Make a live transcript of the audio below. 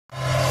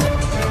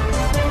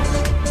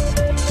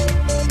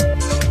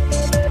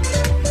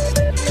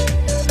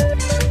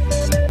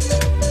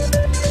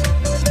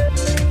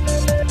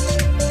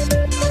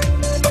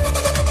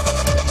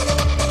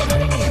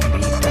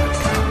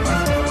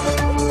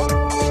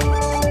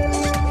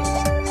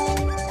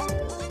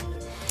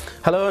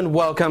Hello and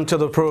welcome to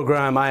the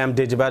program. I am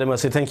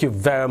DEJI360. Thank you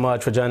very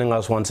much for joining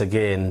us once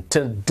again.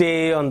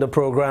 Today on the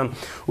program,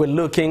 we're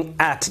looking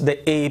at the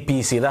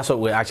APC. That's what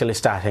we're actually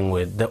starting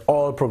with, the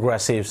All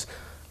Progressives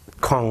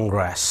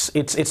Congress.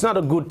 It's not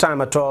a good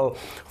time at all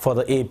for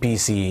the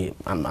APC.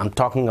 I'm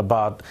talking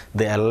about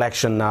the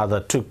election now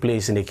that took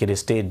place in Ekiti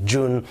State,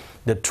 June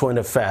the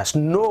 21st.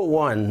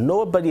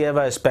 Nobody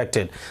ever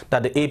expected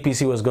that the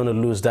APC was going to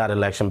lose that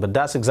election, but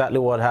that's exactly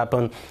what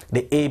happened.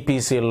 The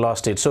APC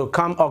lost it. So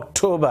come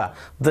October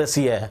this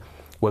year,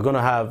 we're going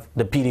to have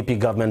the PDP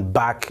government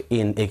back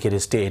in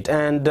Ekiti State.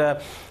 And,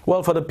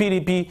 well, for the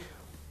PDP,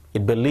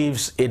 it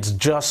believes it's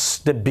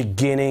just the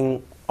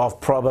beginning of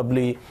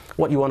probably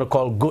what you want to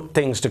call good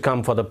things to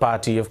come for the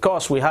party. Of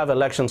course, we have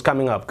elections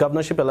coming up,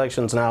 governorship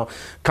elections now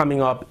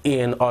coming up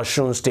in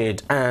Osun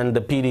State, and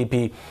the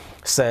PDP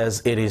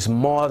says it is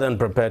more than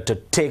prepared to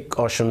take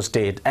Osun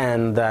State,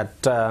 and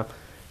that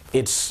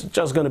it's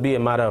just going to be a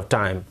matter of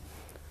time.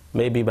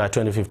 Maybe by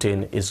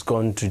 2015, it's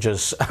going to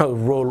just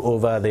roll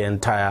over the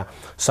entire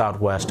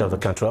southwest of the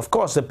country. Of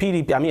course, the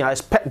PDP, I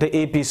expect the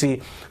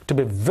APC to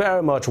be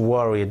very much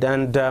worried,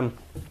 and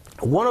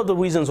one of the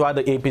reasons why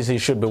the APC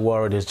should be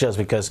worried is just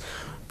because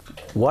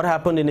what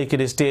happened in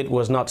Ekiti State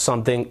was not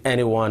something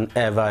anyone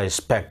ever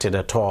expected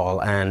at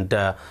all, and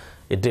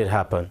it did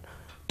happen.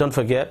 Don't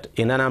forget,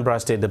 in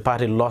Anambra State, the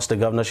party lost the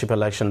governorship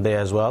election there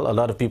as well. A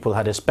lot of people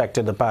had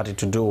expected the party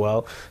to do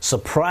well.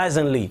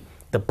 Surprisingly,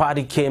 the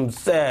party came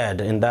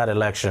third in that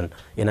election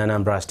in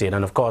Anambra State,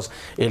 and of course,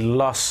 it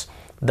lost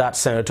that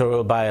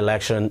senatorial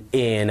by-election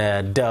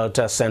in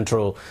Delta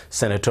Central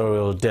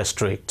Senatorial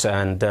District,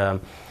 and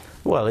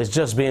well, it's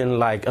just been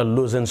like a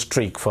losing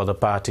streak for the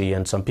party,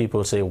 and some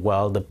people say,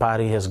 well, the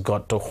party has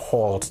got to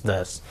halt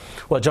this.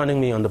 Well, joining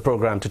me on the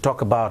program to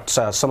talk about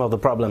some of the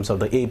problems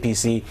of the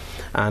APC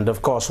and,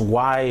 of course,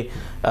 why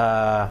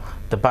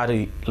the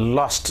party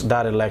lost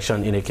that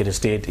election in Ekiti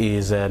State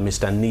is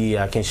Mr. Niyi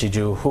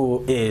Akinshiju,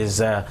 who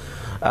is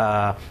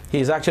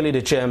he's actually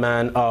the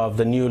chairman of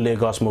the New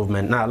Lagos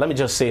Movement. Now, let me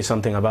just say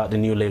something about the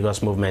New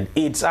Lagos Movement.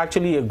 It's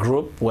actually a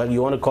group, well,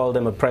 you want to call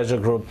them a pressure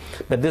group,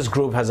 but this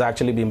group has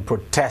actually been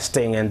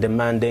protesting and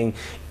demanding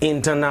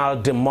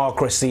internal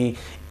democracy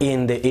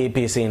in the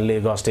APC in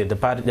Lagos State. The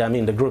party,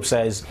 the group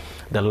says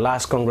the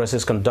last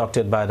congresses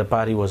conducted by the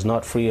party was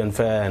not free and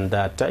fair, and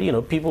that, you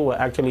know, people were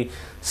actually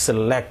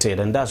selected,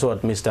 and that's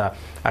what Mr.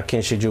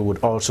 Akinshiju would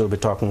also be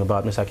talking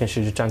about. Mr.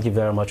 Akinshiju, thank you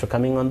very much for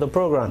coming on the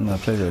program. My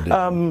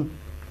pleasure.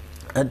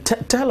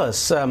 Tell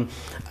us,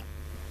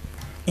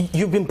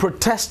 you've been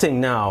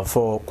protesting now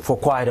for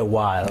quite a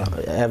while,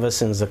 ever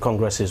since the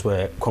congresses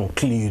were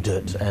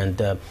concluded,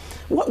 and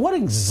what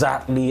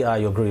exactly are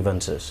your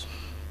grievances?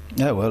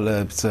 Yeah, well,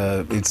 it's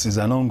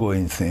an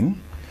ongoing thing,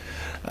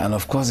 and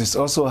of course it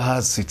also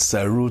has its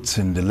roots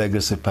in the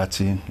legacy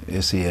party,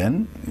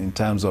 ACN, in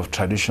terms of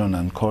tradition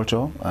and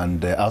culture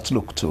and the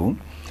outlook too.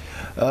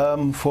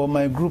 For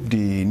my group,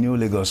 the New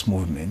Lagos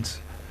Movement,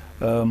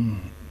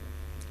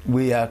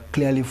 we are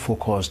clearly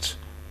focused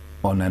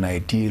on an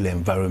ideal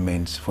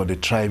environment for the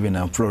thriving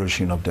and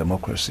flourishing of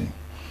democracy.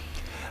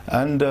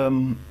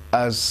 And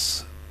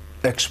as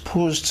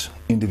exposed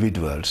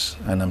individuals,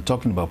 and I'm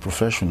talking about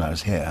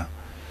professionals here,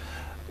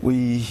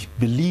 we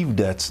believe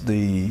that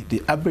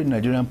the average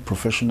Nigerian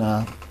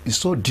professional is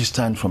so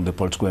distant from the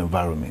political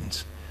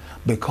environment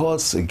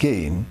because,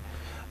 again,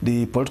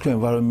 the political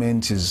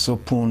environment is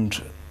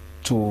opened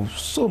to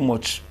so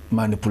much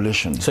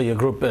manipulation. So your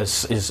group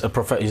is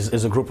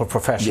a group of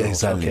professionals. Yeah,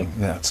 exactly. Okay.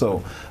 Yeah.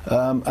 So,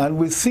 and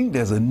we think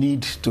there's a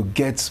need to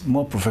get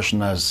more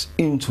professionals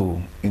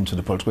into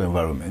the political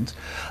environment.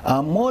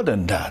 More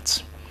than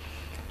that,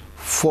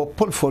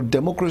 for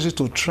democracy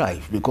to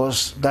thrive,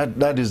 because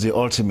that is the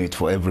ultimate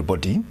for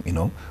everybody. You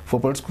know, for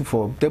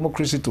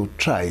democracy to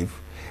thrive,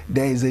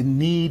 there is a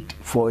need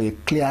for a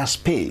clear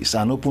space,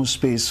 an open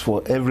space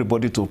for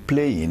everybody to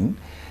play in,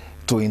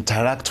 to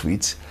interact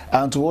with,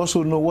 and to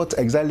also know what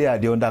exactly are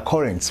the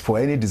undercurrents for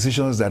any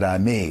decisions that are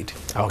made.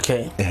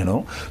 Okay. You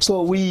know,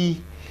 so we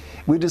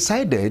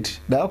decided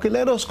that, okay,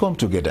 let us come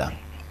together.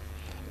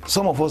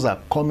 Some of us are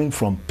coming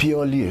from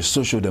purely a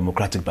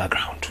social-democratic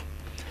background,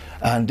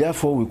 and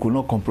therefore we could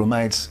not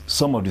compromise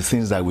some of the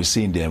things that we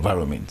see in the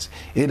environment,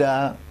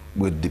 either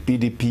with the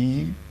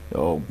PDP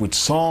or with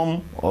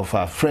some of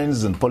our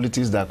friends in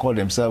politics that call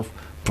themselves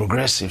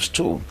progressives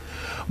too.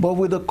 But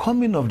with the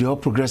coming of the All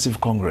Progressive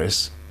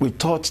Congress, we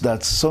thought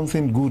that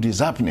something good is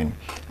happening,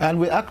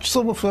 and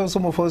some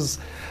of us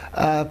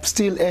are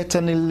still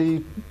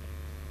eternally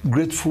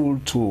grateful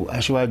to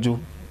Asiwaju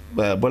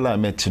Bola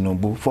Ahmed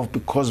Tinubu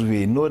because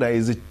we know that he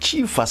is the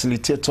chief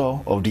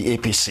facilitator of the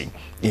APC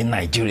in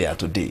Nigeria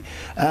today,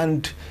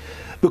 and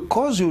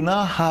because you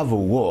now have a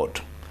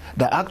word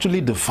that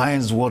actually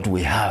defines what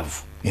we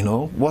have, you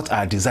know, what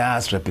our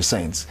desires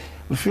represent,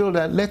 we feel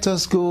that let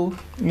us go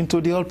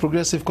into the All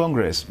Progressive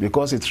Congress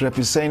because it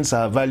represents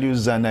our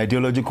values and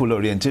ideological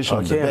orientation.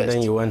 Okay, the best. And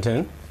then you went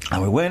in?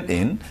 And we went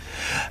in,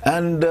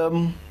 and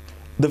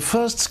the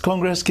first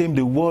Congress came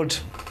the World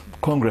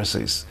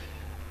Congresses.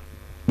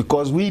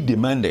 because we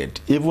demanded,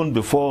 even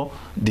before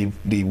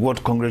the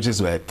World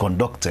Congresses were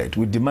conducted,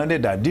 we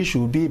demanded that this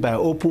should be by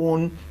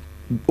open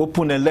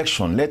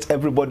election. Let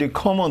everybody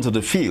come onto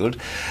the field,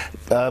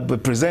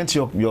 present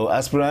your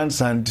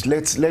aspirants, and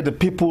let the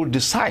people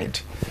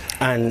decide.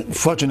 And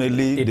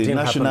fortunately, the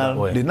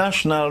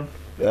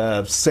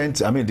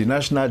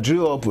national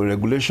drew up a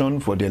regulation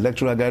for the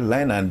electoral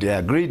guideline, and they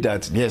agreed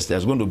that yes,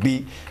 there's going to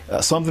be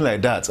something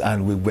like that,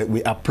 and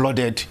we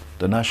applauded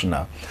the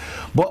national.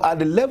 But at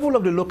the level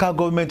of the local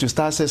government, we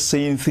started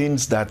saying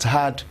things that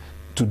had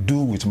to do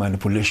with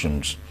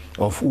manipulations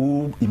of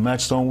who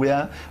emerged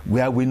somewhere,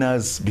 where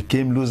winners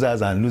became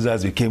losers and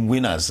losers became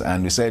winners.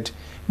 And we said,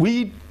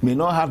 we may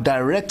not have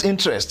direct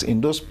interest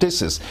in those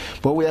places,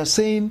 but we are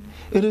saying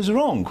it is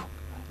wrong.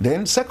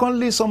 Then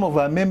secondly, some of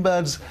our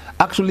members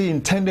actually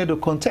intended to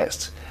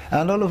contest.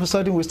 And all of a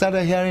sudden we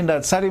started hearing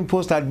that certain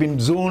posts had been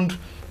zoned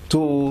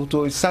to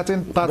a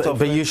certain part of...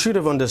 But you should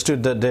have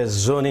understood that there's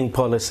zoning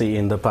policy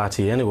in the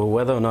party anyway,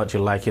 whether or not you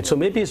like it. So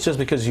maybe it's just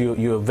because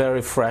you're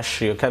very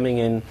fresh, you're coming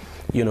in,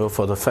 you know,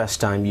 for the first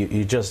time,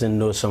 you just didn't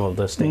know some of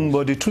those things.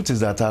 But the truth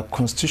is that our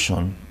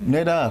constitution,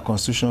 neither our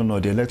constitution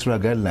nor the electoral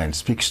guidelines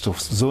speaks to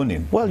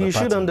zoning. Well, you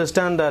should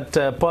understand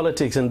that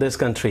politics in this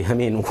country, I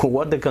mean,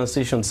 what the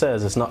constitution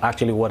says is not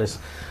actually what is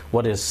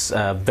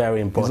very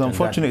important. It's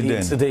unfortunate then.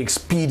 It's the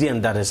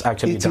expedient that is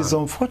actually done. It is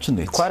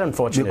unfortunate. Quite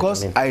unfortunate.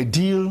 Because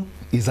ideal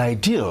is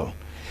ideal.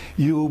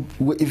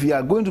 If you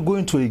are going to go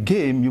into a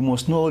game, you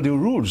must know the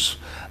rules,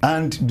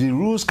 and the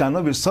rules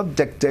cannot be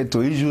subjected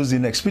to issues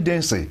in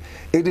expediency.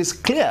 It is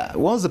clear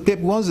once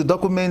the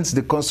documents,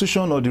 the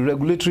constitution or the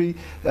regulatory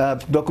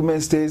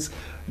document states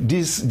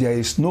this, there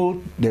is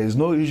no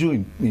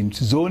issue in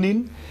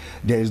zoning,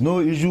 there is no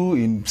issue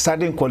in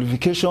certain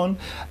qualification,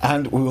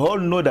 and we all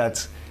know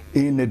that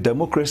in a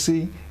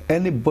democracy,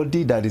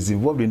 anybody that is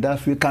involved in that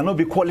field cannot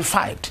be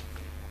qualified.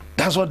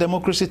 That's what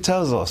democracy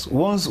tells us.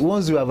 Once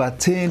you have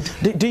attained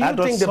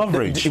adult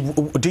suffrage.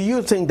 Do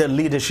you think the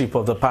leadership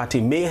of the party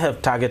may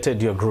have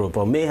targeted your group,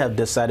 or may have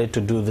decided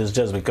to do this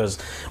just because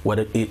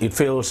it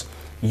feels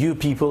you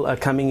people are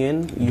coming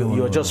in,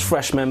 you're just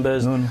fresh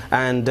members,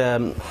 and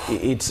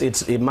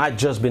it might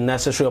just be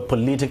necessary or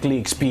politically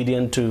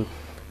expedient to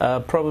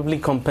probably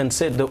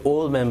compensate the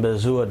old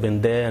members who had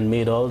been there and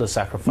made all the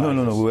sacrifices?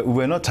 No, we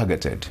were not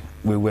targeted.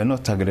 We were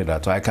not targeted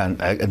at all.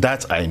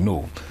 That I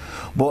know.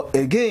 But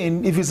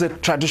again, if it's a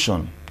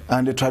tradition,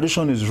 and the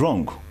tradition is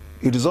wrong,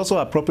 it is also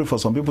appropriate for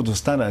some people to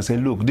stand and say,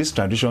 look, this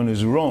tradition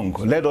is wrong.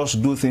 Let us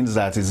do things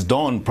that is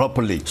done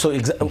properly. So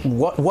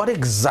what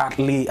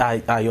exactly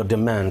are your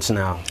demands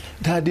now?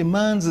 The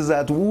demands is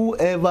that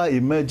whoever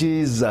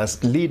emerges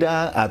as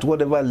leader at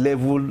whatever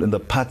level in the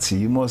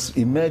party must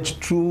emerge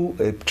through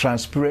a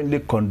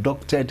transparently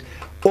conducted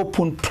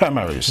open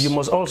primaries. You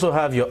must also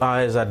have your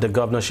eyes at the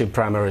governorship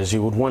primaries.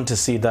 You would want to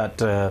see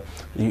that.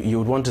 You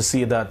would want to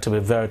see that to be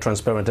very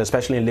transparent,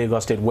 especially in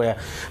Lagos State, where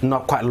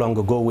not quite long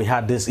ago we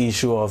had this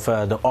issue of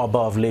the Oba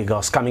of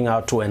Lagos coming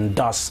out to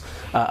endorse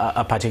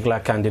a particular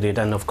candidate,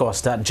 and of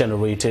course that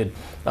generated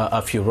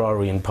a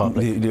furore in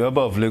public. The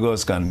Oba of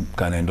Lagos can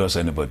endorse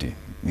anybody.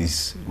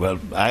 Well,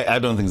 I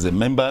don't think he's a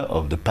member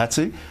of the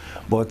party.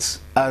 But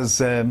as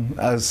an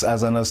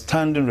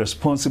outstanding,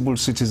 responsible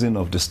citizen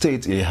of the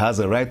state, he has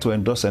a right to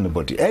endorse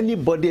anybody.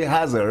 Anybody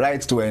has a right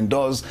to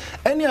endorse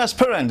any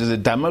aspirant. It's a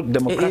democratic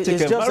environment.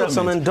 It's just that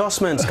some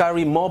endorsements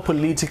carry more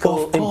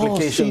political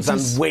implications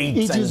and weight.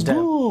 It is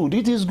good.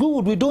 It is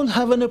good. We don't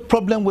have any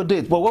problem with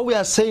it. But what we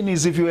are saying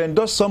is, if you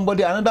endorse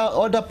somebody,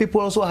 other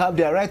people also have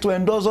their right to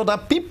endorse other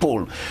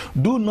people.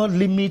 Do not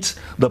limit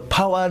the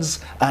powers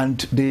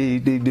and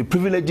the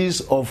privileges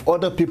of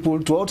other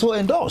people to also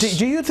endorse.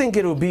 Do you think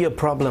it will be a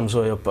problem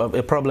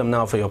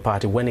now for your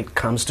party when it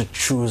comes to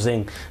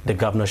choosing the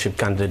governorship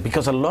candidate?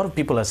 Because a lot of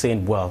people are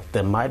saying, well,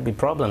 there might be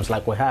problems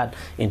like we had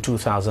in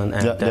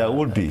 2007. There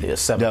would be.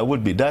 There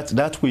would be.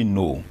 That we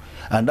know.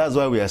 And that's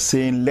why we are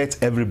saying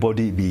let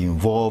everybody be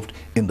involved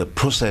in the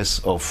process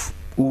of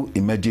who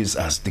emerges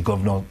as the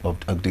governor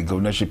of the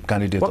governorship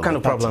candidate. What kind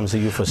of problems do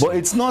you foresee? But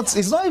it's not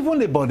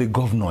even about the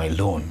governor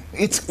alone.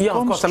 Of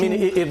course. I mean,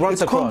 it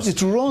runs across.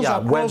 It runs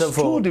across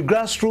through the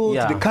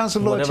grassroots, the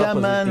councillor,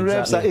 chairman,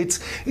 reps.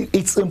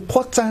 It's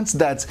important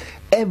that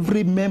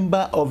every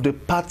member of the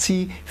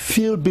party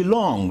feel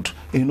belonged,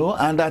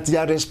 and that they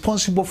are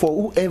responsible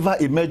for whoever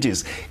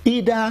emerges.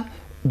 Either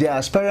the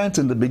aspirant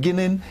in the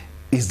beginning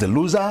is the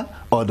loser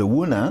or the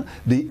winner.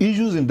 The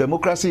issues in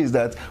democracy is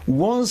that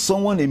once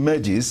someone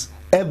emerges,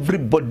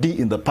 everybody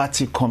in the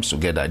party comes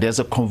together. There's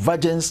a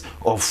convergence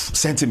of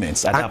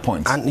sentiments at that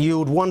point. And you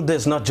would want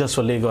this not just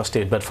for Lagos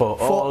State, but for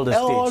all the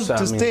states. All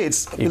the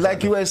states.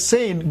 Like you were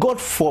saying,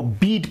 God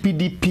forbid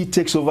PDP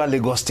takes over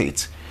Lagos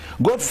State.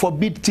 God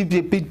forbid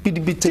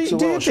PDP takes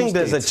over. Do you think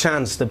there's a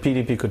chance the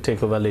PDP could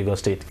take over Lagos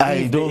State?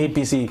 If the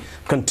APC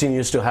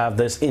continues to have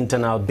this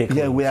internal bickering?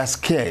 Yeah, we are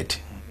scared.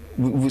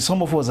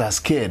 Some of us are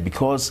scared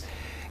because,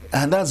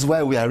 and that's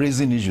why we are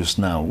raising issues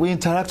now. We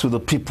interact with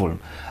the people,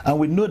 and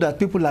we know that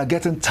people are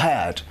getting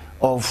tired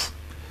of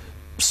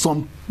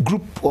some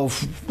group of,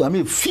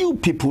 few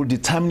people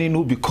determining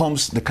who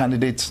becomes the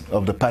candidate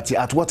of the party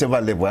at whatever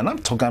level. And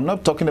I'm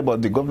not talking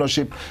about the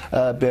governorship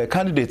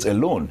candidates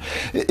alone.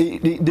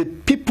 The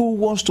people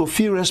wants to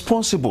feel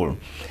responsible.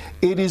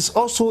 It is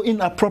also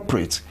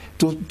inappropriate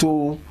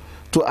to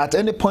at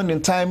any point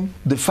in time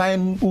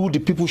define who the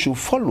people should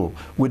follow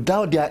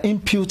without their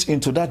input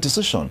into that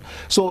decision.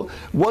 So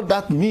what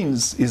that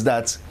means is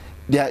that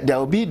there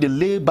will be the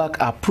laid-back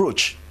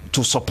approach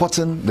to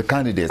supporting the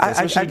candidates,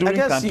 especially during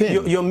campaign. I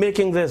guess you're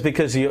making this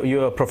because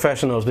you're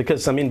professionals,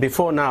 because, I mean,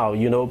 before now,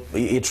 you know,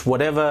 it's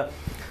whatever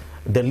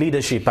the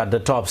leadership at the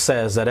top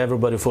says that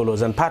everybody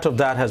follows, and part of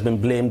that has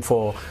been blamed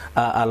for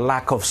a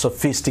lack of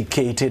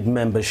sophisticated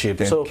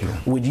membership.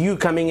 With you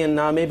coming in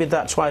now, maybe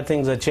that's why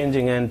things are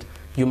changing, and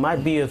you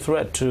might be a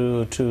threat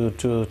to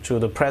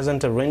the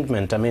present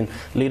arrangement, I mean,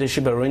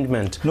 leadership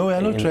arrangement. No, we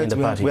are not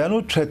threat. We are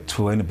no threat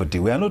to anybody.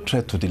 We are no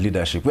threat to the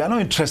leadership. We are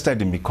not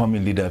interested in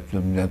becoming leader,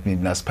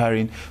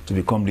 aspiring to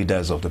become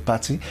leaders of the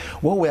party.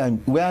 What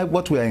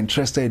we are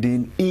interested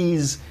in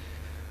is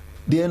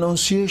the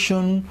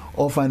enunciation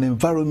of an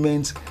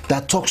environment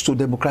that talks to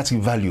democratic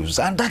values,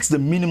 and that's the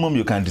minimum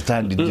you can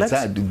decide.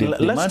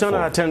 Let's turn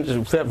our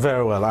attention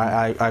very well.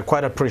 I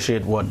quite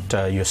appreciate what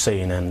you're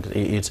saying, and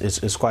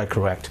it's quite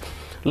correct.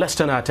 Let's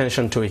turn our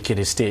attention to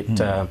Ekiti State.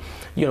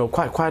 You know,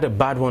 quite a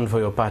bad one for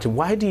your party.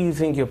 Why do you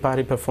think your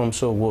party performed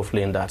so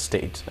woefully in that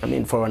state? I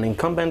mean, for an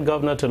incumbent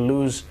governor to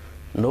lose,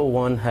 no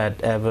one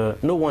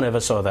ever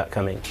saw that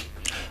coming.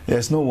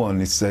 Yes, no one.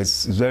 It's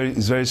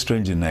very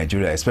strange in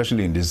Nigeria,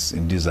 especially in this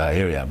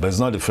area. But it's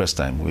not the first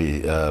time.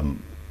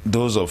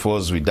 Those of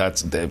us with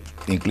the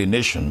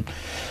inclination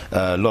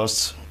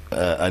lost.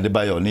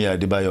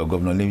 Adebayo,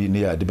 Governor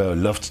Near Adebayo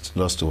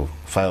lost to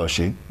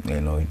Fayose,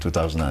 you know, in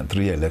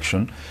 2003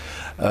 election.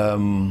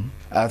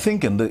 I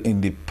think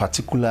in the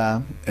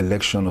particular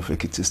election of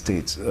Ekiti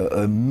State,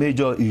 a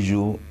major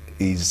issue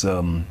is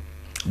the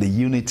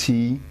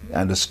unity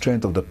and the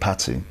strength of the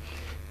party.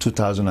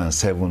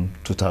 2007,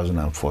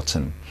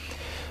 2014.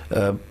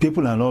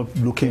 People are not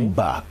looking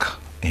back,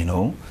 you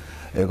know,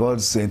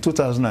 because in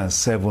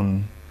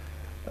 2007,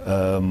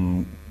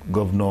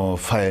 Governor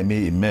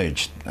Fayemi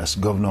emerged as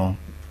governor,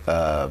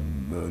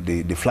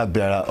 the flag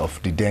bearer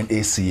of the then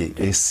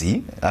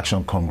AC,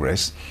 Action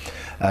Congress,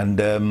 and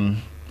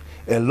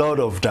a lot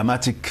of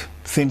dramatic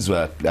things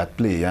were at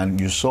play,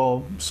 and you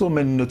saw so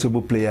many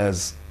notable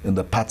players in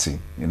the party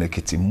in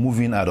Ekiti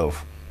moving out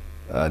of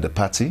the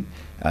party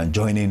and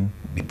joining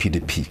the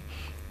PDP.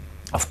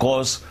 Of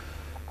course,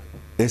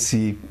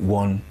 AC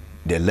won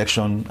the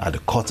election at the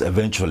court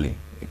eventually,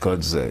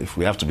 because if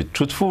we have to be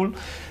truthful,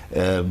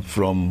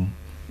 from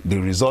the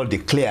result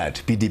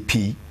declared,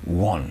 PDP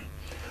won.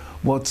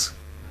 But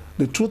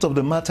the truth of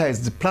the matter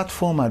is the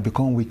platform had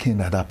become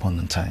weakened at that point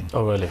in time.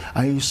 Oh, really?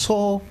 And you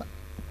saw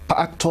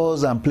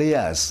actors and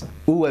players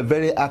who were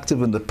very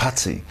active in the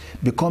party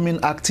becoming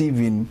active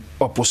in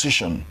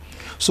opposition.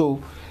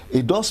 So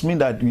it does mean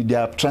that they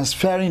are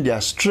transferring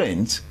their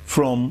strength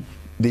from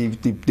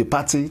the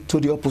party to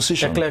the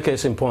opposition. A clear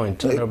case in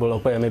point, Honorable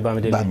Opeyemi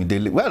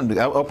Bamidele. Well,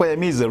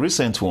 Opeyemi is a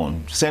recent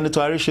one. Senator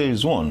Arishe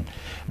is one.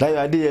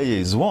 Dayo Adeyeye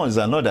is one, is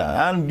another.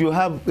 And you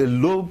have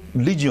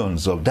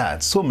legions of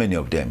that, so many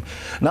of them.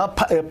 Now,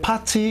 a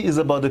party is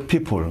about the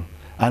people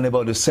and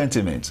about the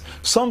sentiments.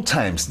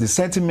 Sometimes the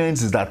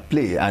sentiments is that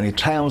play and it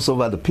triumphs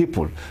over the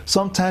people.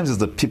 Sometimes it's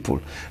the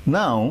people.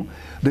 Now,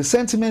 the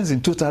sentiments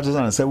in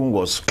 2007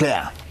 was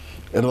clear.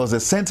 It was the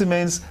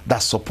sentiments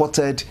that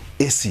supported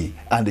AC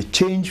and the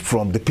change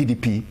from the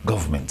PDP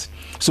government.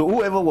 So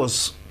whoever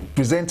was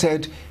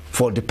presented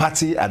for the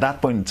party at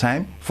that point in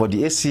time, for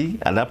the AC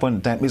at that point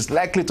in time, is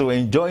likely to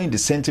enjoy the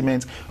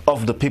sentiment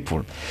of the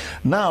people.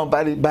 Now,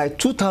 by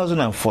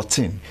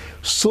 2014,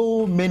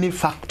 so many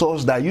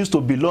factors that used to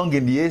belong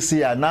in the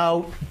AC are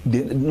now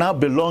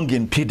belong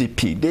in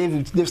PDP.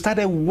 They've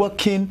started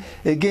working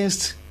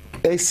against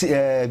APC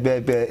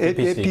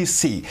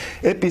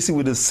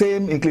with the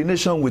same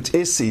inclination with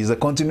AC is a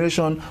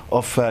continuation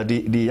of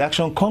the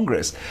Action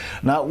Congress.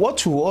 Now,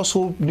 what you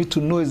also need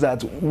to know is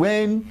that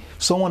when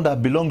someone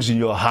that belongs in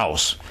your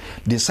house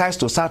decides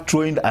to start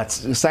throwing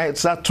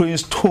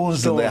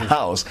stones in the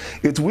house,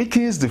 it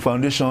weakens the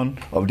foundation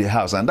of the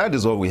house, and that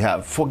is what we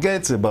have.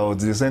 Forget about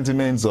the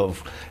sentiments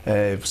of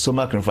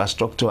stomach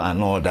infrastructure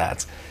and all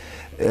that.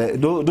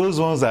 Those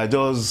ones are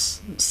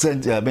just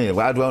they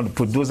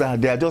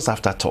are just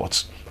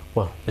afterthoughts.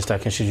 Well, Mr.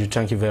 Akinshiju,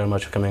 thank you very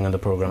much for coming on the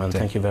program, and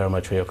thank you very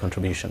much for your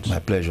contributions. My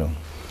pleasure.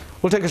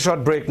 We'll take a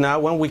short break now.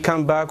 When we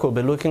come back, we'll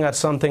be looking at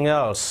something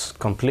else,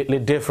 completely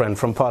different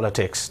from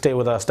politics. Stay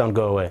with us, don't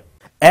go away.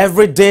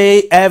 Every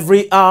day,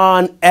 every hour,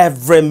 and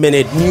every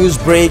minute, news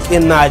break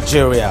in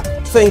Nigeria.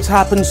 Things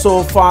happen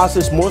so fast,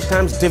 it's most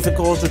times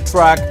difficult to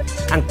track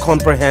and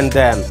comprehend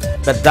them.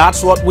 But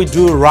that's what we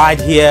do right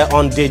here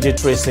on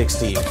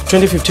DEJI360.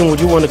 2015, would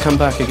you want to come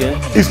back again?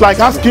 It's like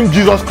asking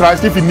Jesus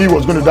Christ if he knew he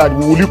was going to die,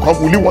 will you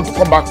want to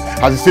come back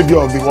as the savior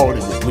of the world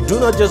again? We do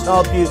not just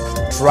help you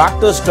track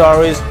the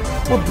stories,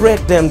 we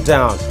break them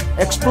down.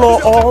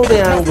 explore all the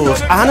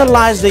angles,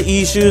 analyze the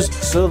issues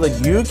so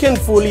that you can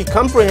fully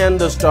comprehend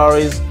the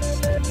stories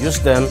and use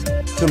them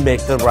to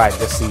make the right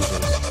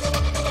decisions.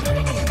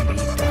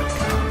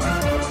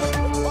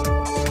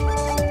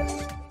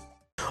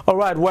 All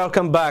right,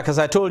 welcome back. As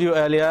I told you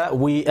earlier,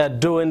 we are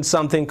doing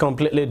something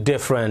completely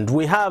different.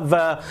 We have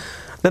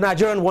the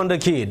Nigerian wonder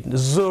kid,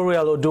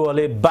 Zuriel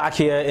Oduwole, back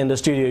here in the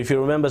studio. If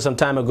you remember, some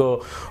time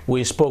ago,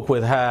 we spoke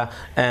with her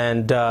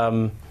and,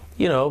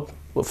 you know,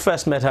 we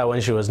first met her when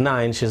she was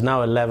 9. She's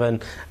now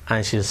 11,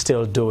 and she's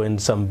still doing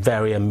some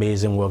very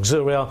amazing work.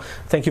 Zuriel,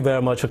 thank you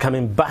very much for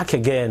coming back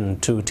again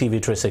to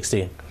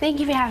TV360. Thank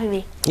you for having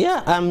me.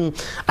 Yeah,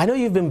 I know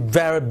you've been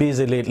very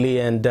busy lately,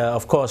 and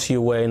of course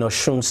you were in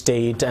Osun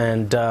State,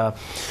 and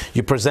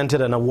you presented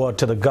an award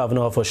to the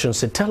governor of Osun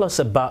State. Tell us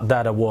about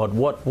that award.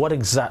 What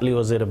exactly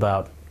was it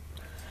about?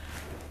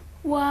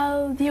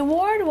 Well, the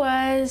award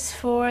was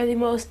for the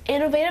most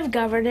innovative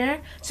governor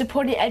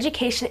supporting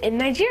education in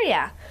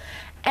Nigeria.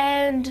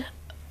 And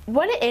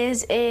what it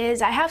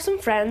is I have some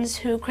friends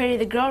who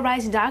created the Girl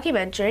Rising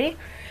documentary,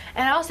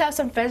 and I also have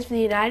some friends from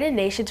the United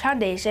Nations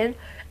Foundation,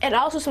 and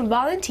also some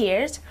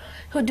volunteers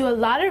who do a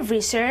lot of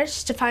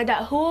research to find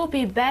out who will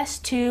be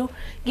best to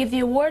give the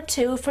award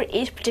to for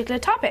each particular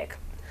topic.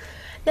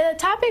 Now, the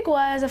topic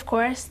was, of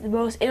course, the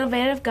most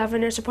innovative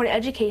governor supporting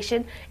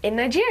education in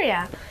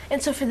Nigeria.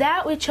 And so for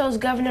that, we chose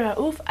Governor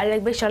Rauf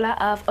Aregbesola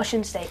of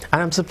Osun State.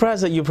 And I'm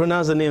surprised that you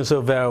pronounce the name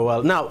so very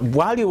well. Now,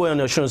 while you were in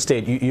Osun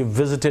State, you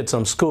visited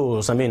some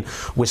schools. I mean,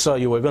 we saw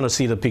you. We're going to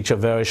see the picture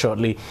very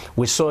shortly.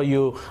 We saw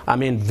you, I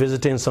mean,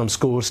 visiting some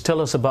schools. Tell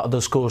us about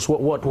the schools.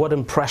 What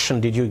impression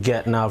did you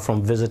get now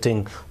from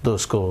visiting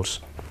those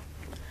schools?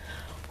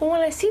 Well,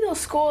 when I see those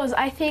schools,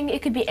 I think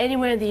it could be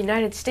anywhere in the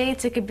United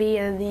States, it could be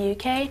in the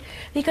UK,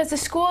 because the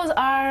schools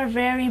are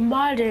very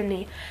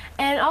modern.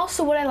 And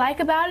also what I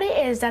like about it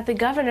is that the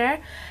governor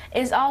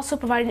is also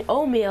providing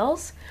own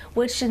meals,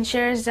 which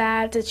ensures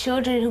that the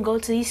children who go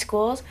to these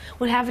schools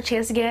would have a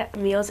chance to get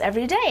meals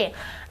every day.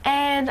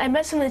 And I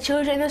met some of the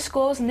children in the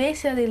schools, and they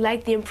said they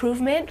liked the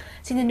improvement,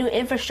 seeing the new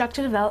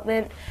infrastructure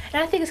development,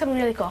 and I think it's something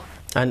really cool.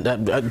 And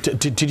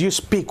did you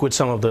speak with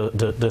some of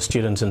the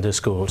students in the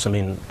schools, I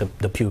mean,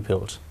 the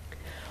pupils?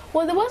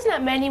 Well, there wasn't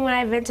that many when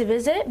I went to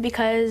visit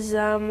because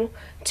 2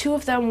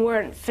 of them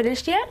weren't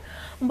finished yet.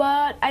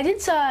 But I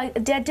did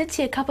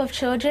see a couple of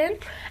children,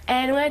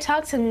 and when I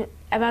talked to them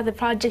about the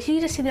project, you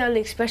could just see the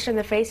expression on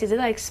their faces. They're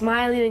like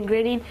smiling and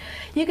grinning.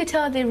 You could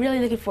tell they're really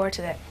looking forward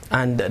to it.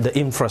 And the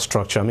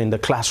infrastructure, I mean, the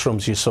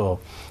classrooms you saw,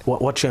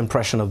 what's your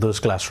impression of those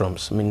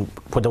classrooms? I mean,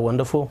 were they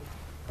wonderful?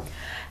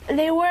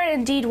 They were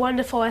indeed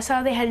wonderful. I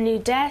saw they had new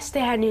desks,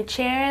 they had new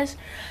chairs,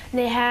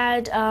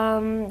 sometimes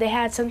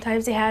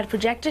they had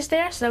projectors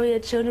there, so that way the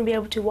children would be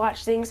able to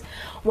watch things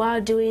while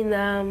doing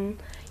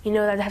you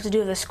know, that have to do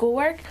with the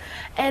schoolwork.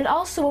 And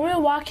also, when we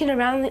were walking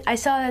around, I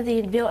saw that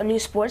they built a new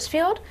sports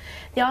field.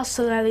 They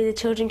also, that way the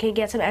children can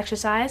get some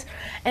exercise.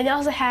 And they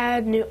also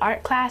had new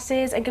art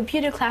classes and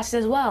computer classes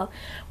as well.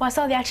 Well, I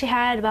saw they actually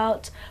had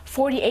about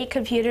 48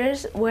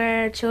 computers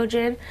where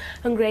children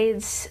in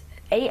grades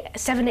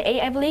 7 to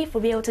 8, I believe,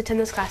 will be able to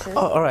attend those classes.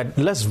 Oh, all right,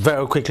 let's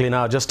very quickly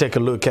now just take a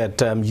look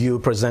at you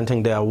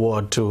presenting the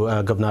award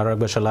to Governor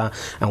Aregbesola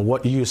and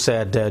what you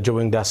said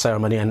during that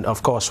ceremony, and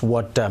of course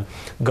what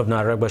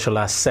Governor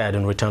Aregbesola said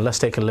in return. Let's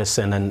take a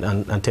listen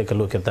and take a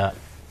look at that.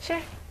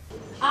 Sure.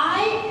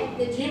 I,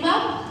 the Dream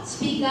Up,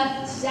 Speak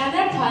Up,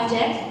 Standard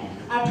Project,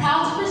 are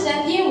proud to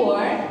present the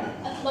award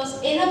of the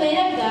most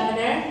innovative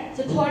governor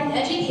supporting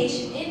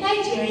education in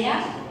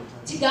Nigeria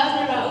to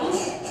Governor Rauf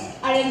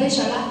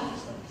Aregbesola.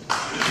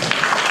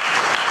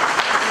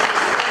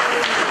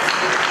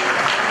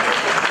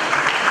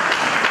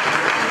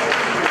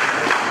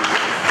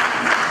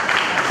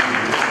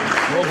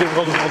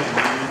 Hold on.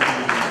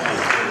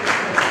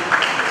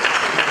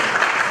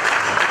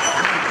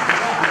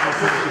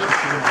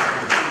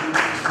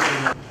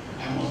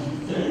 I'm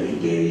very,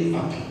 very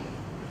happy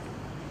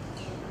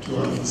to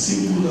have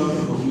singled out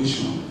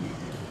recognition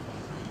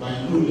by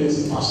no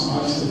less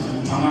personalities than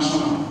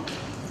international.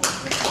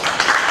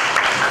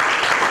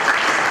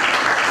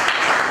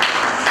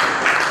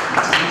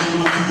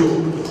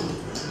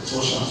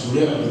 Such as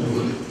Zuriel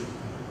Oduwole.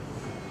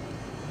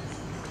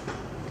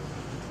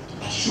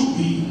 I should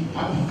be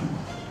happy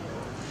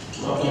to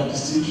have that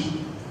distinction.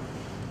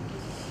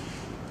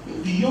 But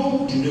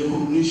beyond the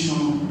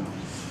recognition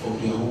of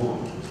the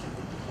award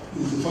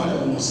is the fact that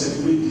we must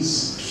celebrate this.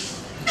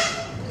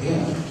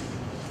 Yeah.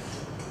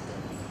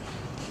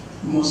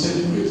 We must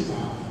celebrate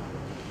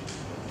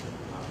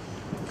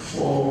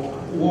for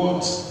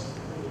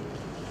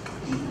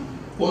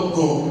what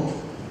God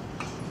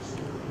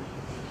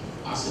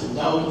has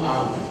endowed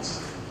our with,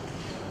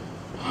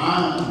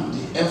 and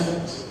the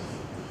effort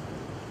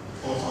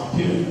of our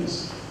parents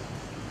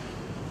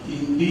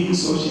in being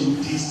such a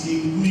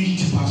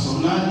distinguished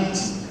personality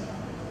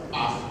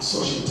at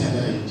such a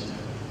tender age.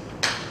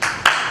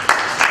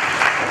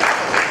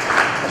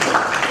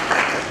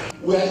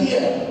 We are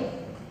here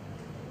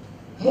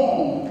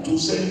more to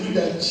celebrate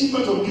the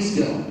achievement of this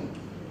girl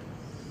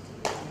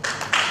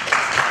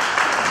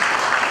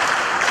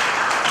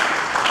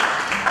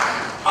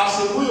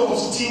as a way of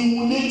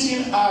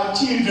stimulating our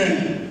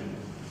children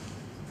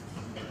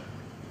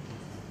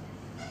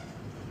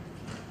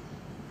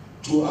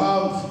to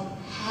have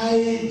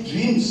high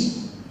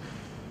dreams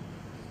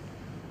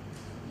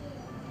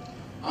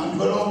and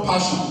develop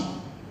passion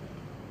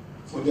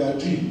for their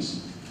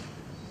dreams,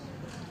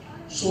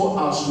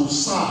 so as to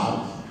serve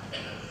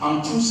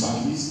and through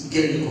service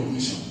get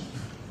recognition.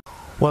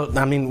 Well,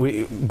 I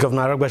mean,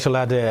 Governor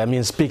Agbasholade, I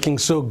mean, speaking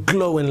so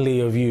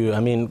glowingly of you,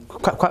 I mean,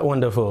 quite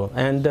wonderful.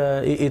 And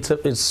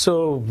it's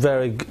so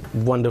very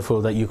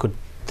wonderful that you could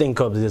think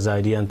of this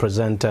idea and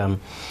present,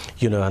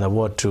 you know, an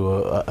award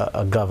to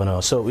a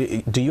governor. So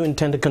do you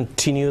intend to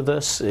continue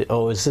this,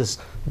 or is this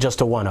just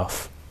a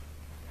one-off?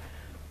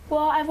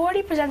 Well, I've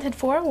already presented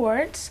 4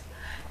 awards.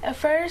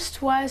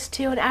 First was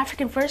to an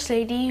African First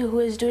Lady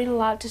who is doing a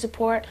lot to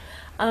support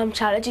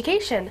child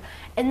education.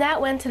 And that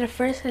went to the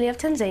First Lady of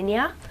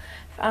Tanzania,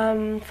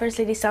 First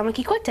Lady Salma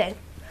Kikwete.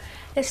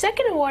 The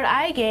second award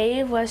I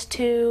gave was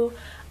to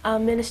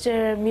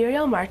Minister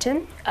Muriel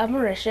Martin of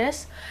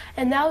Mauritius,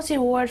 and that was the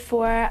award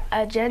for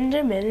a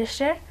gender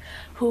minister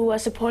who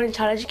was supporting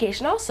child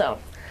education also.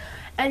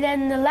 And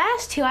then the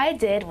last 2 I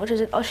did, which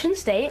was in Osun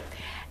State,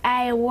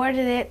 I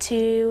awarded it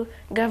to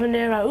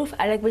Governor Rauf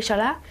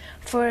Aregbesola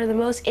for the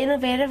most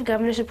innovative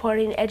governor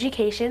supporting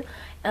education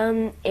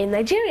in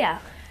Nigeria.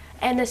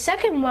 And the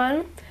second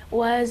one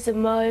was the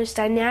most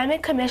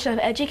dynamic commissioner of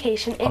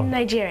education in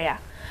Nigeria.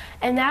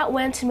 And that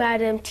went to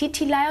Madam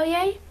Titi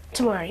Laoye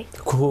Tamari,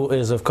 who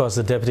is, of course,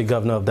 the deputy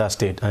governor of that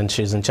state, and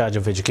she's in charge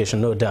of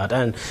education, no doubt.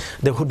 And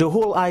the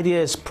whole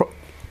idea is,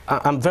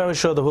 I'm very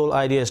sure the whole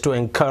idea is to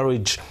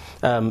encourage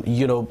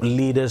you know,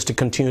 leaders to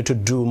continue to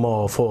do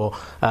more for,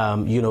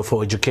 you know,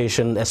 for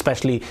education,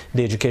 especially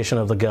the education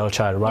of the girl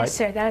child, right? Yes,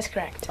 sir, that is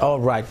correct. All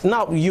right.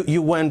 Now,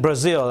 you were in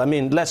Brazil. I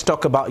mean, let's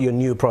talk about your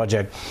new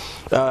project.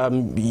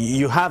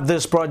 You have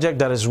this project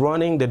that is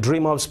running, the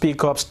Dream Up,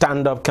 Speak Up,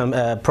 Stand Up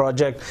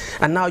project,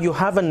 and now you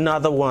have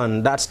another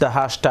one. That's the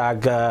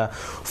hashtag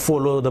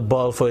Follow the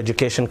Ball for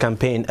Education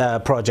campaign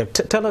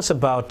project. Tell us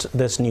about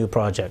this new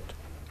project.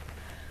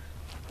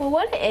 Well,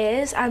 what it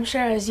is, I'm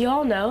sure as you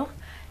all know,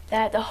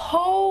 that the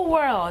whole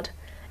world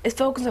is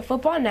focused on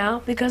football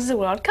now because of the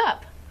World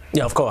Cup.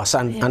 Yeah, of course,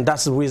 and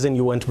that's the reason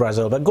you went to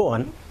Brazil, but go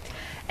on.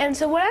 And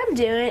so what I'm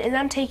doing is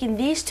I'm taking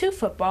these 2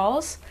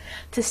 footballs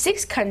to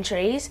 6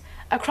 countries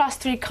across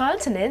 3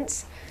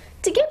 continents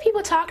to get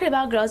people talking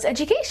about girls'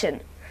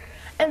 education.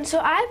 And so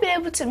I've been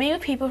able to meet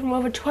with people from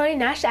over 20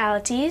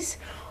 nationalities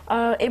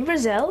in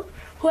Brazil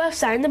who have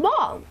signed the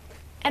ball.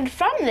 And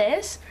from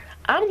this,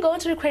 I'm going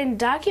to create a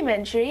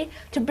documentary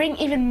to bring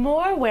even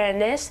more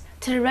awareness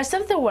to the rest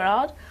of the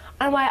world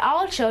on why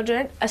all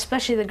children,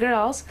 especially the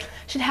girls,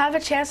 should have a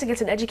chance to get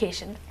an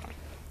education.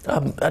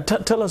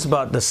 Tell us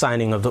about the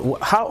signing of the...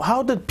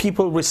 How did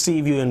people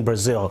receive you in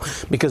Brazil?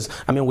 Because,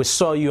 I mean, we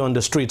saw you on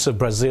the streets of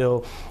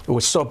Brazil.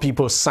 We saw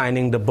people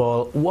signing the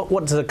ball.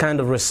 What's the kind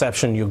of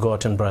reception you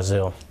got in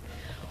Brazil?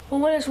 Well,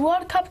 when it's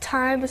World Cup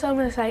time, it's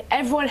almost like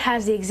everyone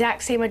has the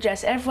exact same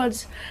address.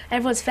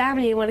 Everyone's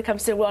family when it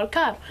comes to the World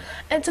Cup.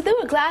 And so they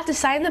were glad to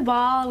sign the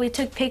ball. We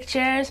took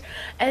pictures.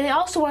 And they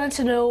also wanted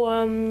to know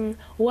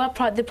more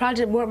about the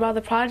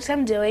projects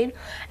I'm doing.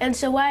 And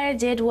so what I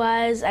did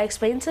was I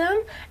explained to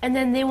them, and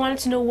then they wanted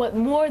to know what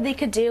more they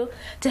could do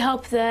to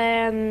help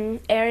the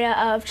area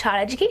of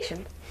child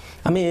education.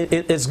 I mean,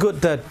 it's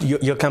good that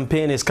your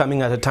campaign is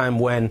coming at a time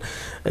when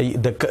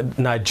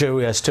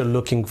Nigeria is still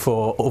looking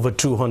for over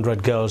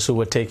 200 girls who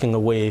were taken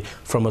away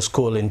from a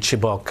school in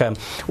Chibok.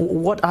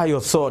 What are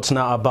your thoughts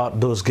now about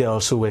those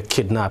girls who were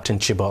kidnapped in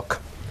Chibok?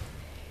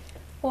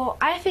 Well,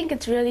 I think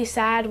it's really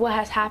sad what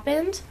has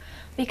happened,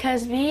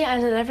 because me,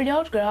 as an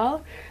 11-year-old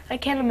girl, I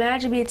can't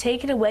imagine being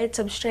taken away to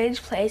some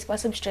strange place by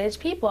some strange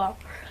people.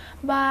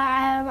 But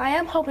I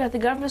am hoping that the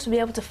governments will be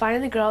able to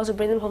find the girls and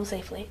bring them home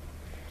safely.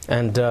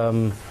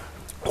 And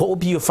what will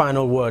be your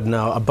final word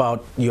now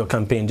about your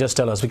campaign? Just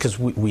tell us, because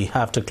we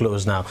have to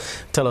close now.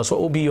 Tell us, what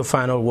will be your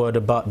final word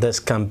about this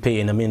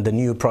campaign? I mean, the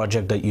new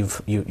project that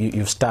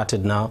you've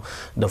started now,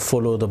 the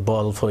Follow the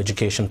Ball for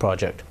Education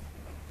project.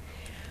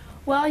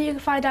 Well, you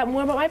can find out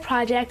more about my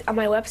project on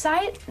my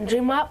website,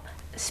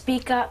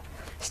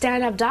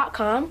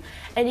 dreamupspeakupstandup.com,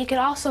 and you can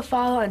also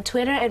follow on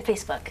Twitter and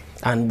Facebook.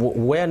 And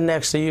where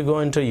next are you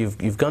going to?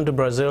 You've gone to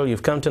Brazil,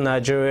 you've come to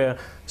Nigeria,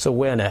 so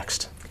where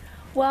next?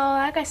 Well,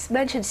 like I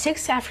mentioned,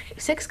 6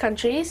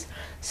 countries.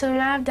 So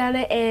now I've done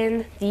it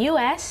in the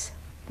U.S.,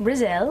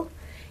 Brazil,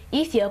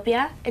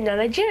 Ethiopia, and now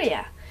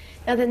Nigeria.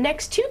 Now the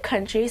next 2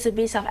 countries would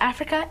be South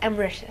Africa and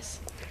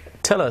Mauritius.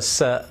 Tell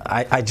us,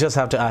 I just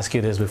have to ask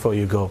you this before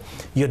you go.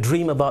 Your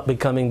dream about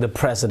becoming the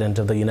President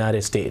of the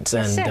United States,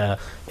 and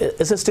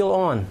is it still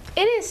on?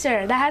 It is,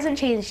 sir. That hasn't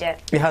changed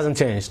yet. It hasn't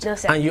changed? No,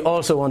 sir. And you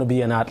also want to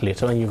be an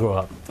athlete when you grow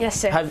up? Yes,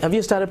 sir. Have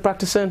you started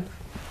practicing?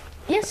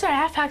 Yes, sir. I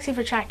have practicing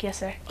for track, yes,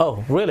 sir.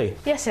 Oh, really?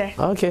 Yes, sir.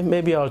 Okay,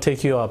 maybe I'll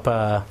take you up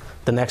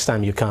the next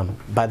time you come.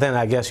 By then,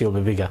 I guess you'll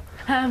be bigger.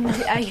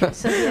 I guess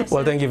so, yes.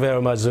 Well, thank you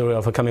very much,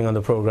 Zuriel, for coming on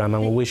the program,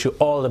 and we wish you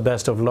all the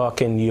best of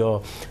luck in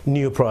your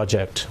new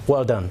project.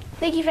 Well done.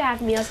 Thank you for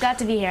having me. I was glad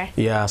to be here.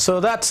 Yeah, so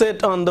that's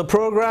it on the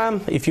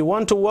program. If you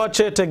want to watch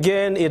it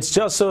again, it's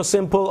just so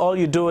simple. All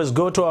you do is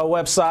go to our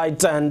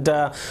website, and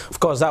of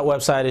course, that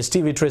website is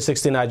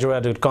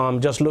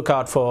DEJI360Nigeria.com. Just look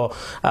out for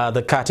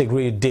the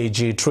category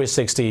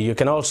DEJI360. You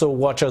can also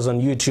watch us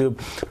on YouTube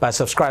by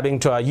subscribing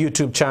to our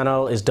YouTube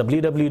channel. It's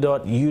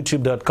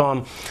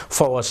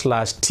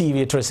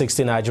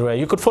www.youtube.com/TV360 Nigeria.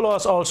 You could follow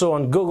us also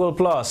on Google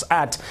Plus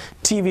at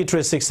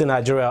TV360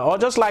 Nigeria, or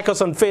just like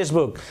us on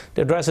Facebook.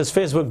 The address is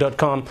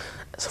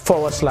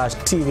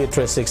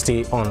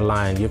facebook.com/TV360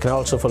 online. You can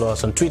also follow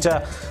us on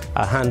Twitter.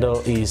 Our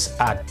handle is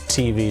at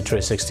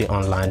TV360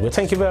 online. We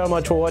thank you very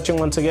much for watching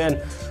once again.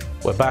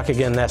 We're back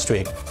again next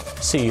week.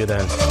 See you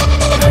then.